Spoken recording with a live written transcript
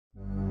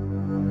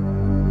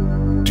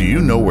you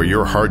know where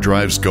your hard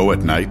drives go at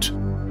night?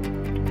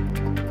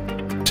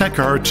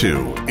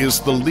 TechR2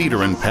 is the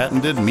leader in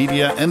patented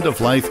media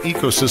end-of-life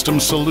ecosystem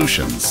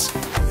solutions.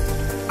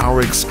 Our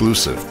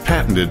exclusive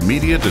patented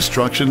media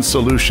destruction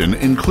solution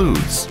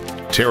includes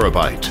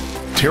Terabyte,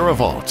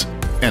 TerraVault,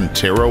 and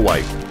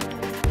TerraWipe.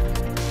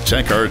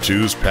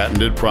 TechR2's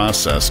patented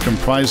process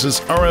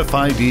comprises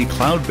RFID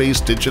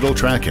cloud-based digital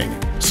tracking,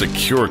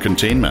 secure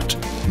containment,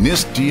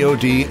 NIST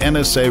DoD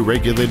NSA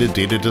regulated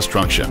data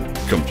destruction,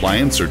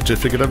 compliance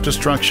certificate of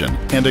destruction,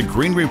 and a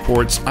Green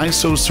Reports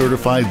ISO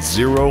certified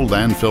zero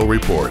landfill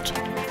report.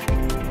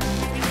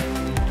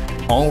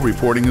 All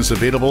reporting is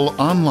available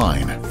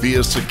online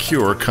via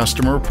secure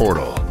customer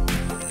portal.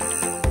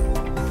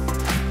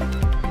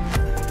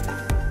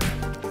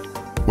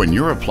 When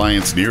your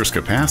appliance nears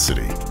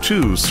capacity,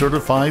 2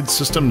 certified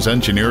systems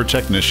engineer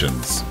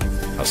technicians,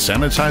 a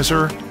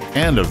sanitizer,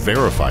 and a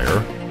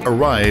verifier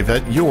arrive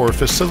at your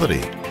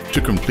facility to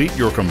complete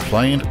your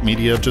compliant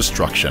media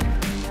destruction.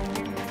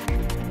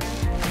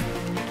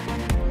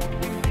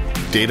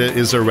 Data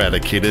is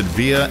eradicated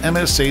via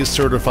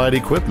MSA-certified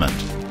equipment.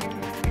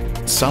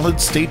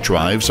 Solid-state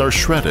drives are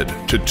shredded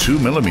to 2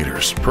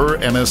 mm per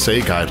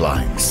MSA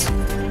guidelines.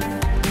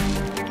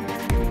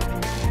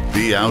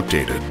 The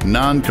outdated,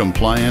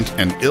 non-compliant,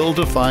 and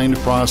ill-defined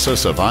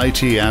process of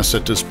IT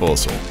asset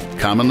disposal,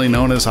 commonly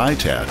known as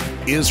ITAD,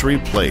 is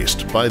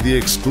replaced by the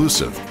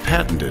exclusive,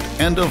 patented,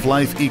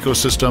 end-of-life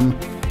ecosystem,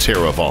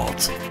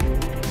 TerraVault.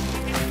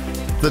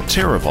 The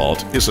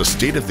TerraVault is a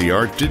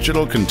state-of-the-art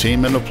digital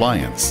containment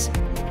appliance.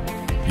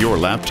 Your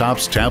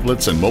laptops,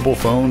 tablets, and mobile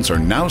phones are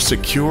now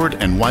secured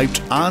and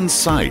wiped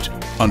on-site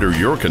under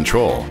your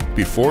control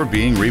before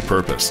being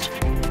repurposed.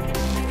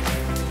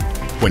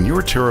 When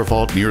your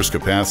TerraVault nears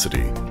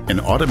capacity,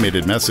 an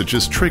automated message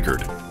is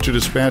triggered to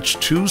dispatch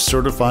 2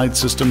 certified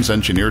systems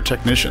engineer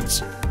technicians,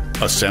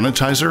 a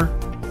sanitizer,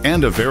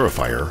 and a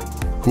verifier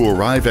who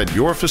arrive at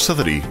your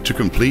facility to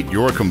complete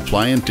your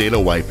compliant data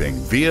wiping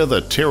via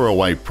the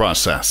TerraWipe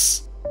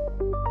process.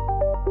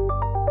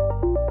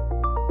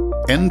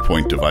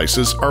 Endpoint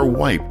devices are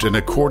wiped in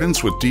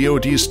accordance with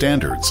DoD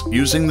standards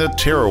using the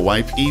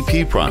TerraWipe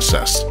EP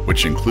process,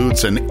 which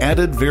includes an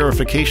added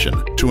verification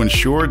to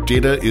ensure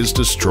data is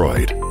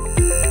destroyed.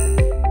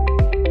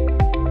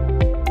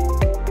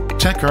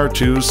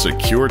 TechR2's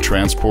secure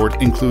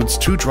transport includes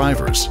 2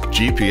 drivers,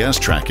 GPS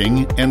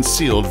tracking, and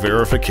sealed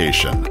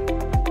verification.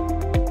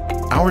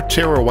 Our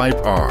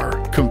TerraWipe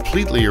R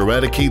completely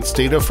eradicates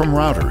data from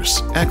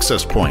routers,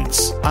 access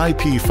points,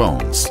 IP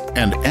phones,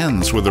 and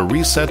ends with a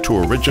reset to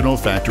original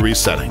factory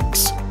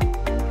settings.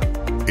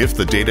 If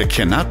the data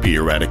cannot be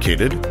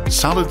eradicated,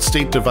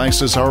 solid-state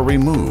devices are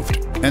removed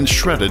and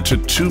shredded to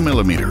 2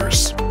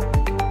 mm.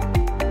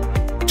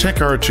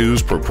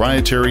 TechR2's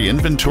proprietary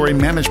inventory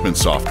management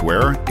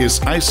software is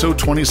ISO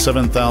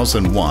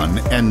 27001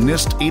 and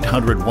NIST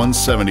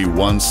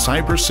 800-171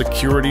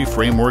 cybersecurity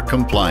framework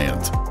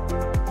compliant.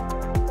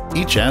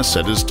 Each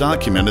asset is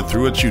documented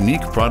through its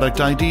unique product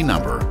ID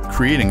number,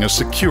 creating a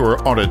secure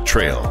audit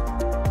trail.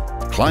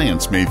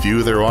 Clients may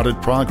view their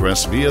audit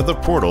progress via the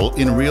portal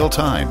in real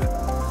time.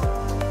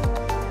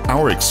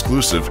 Our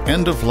exclusive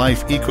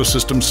end-of-life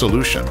ecosystem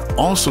solution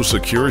also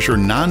secures your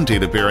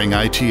non-data-bearing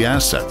IT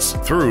assets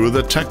through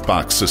the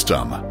TechBox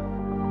system.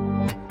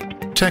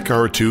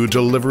 TechR2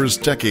 delivers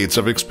decades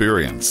of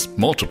experience,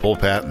 multiple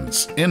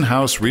patents,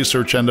 in-house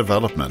research and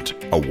development,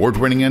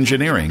 award-winning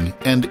engineering,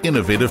 and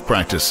innovative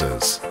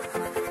practices.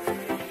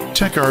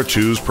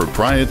 TechR2's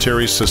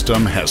proprietary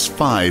system has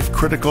 5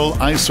 critical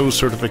ISO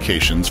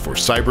certifications for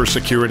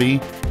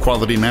cybersecurity,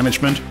 quality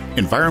management,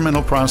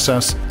 environmental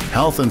process,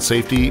 health and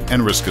safety,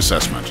 and risk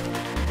assessment.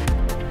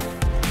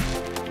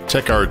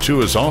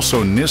 TechR2 is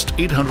also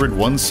NIST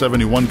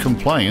 800-171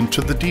 compliant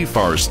to the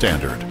DFAR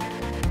standard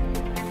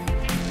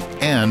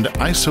and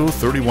ISO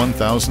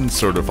 31000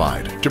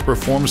 certified to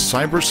perform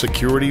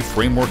cybersecurity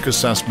framework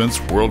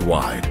assessments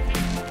worldwide.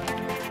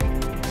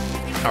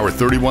 Our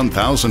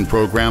 31000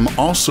 program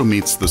also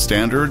meets the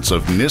standards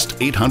of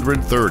NIST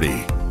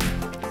 830.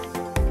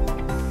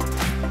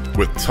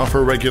 With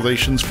tougher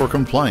regulations for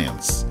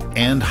compliance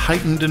and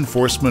heightened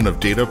enforcement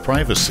of data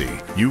privacy,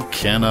 you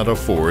cannot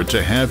afford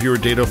to have your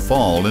data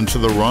fall into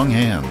the wrong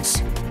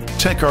hands.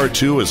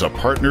 TechR2 is a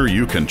partner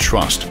you can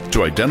trust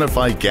to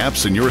identify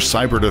gaps in your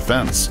cyber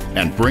defense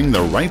and bring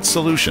the right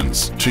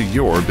solutions to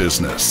your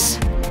business.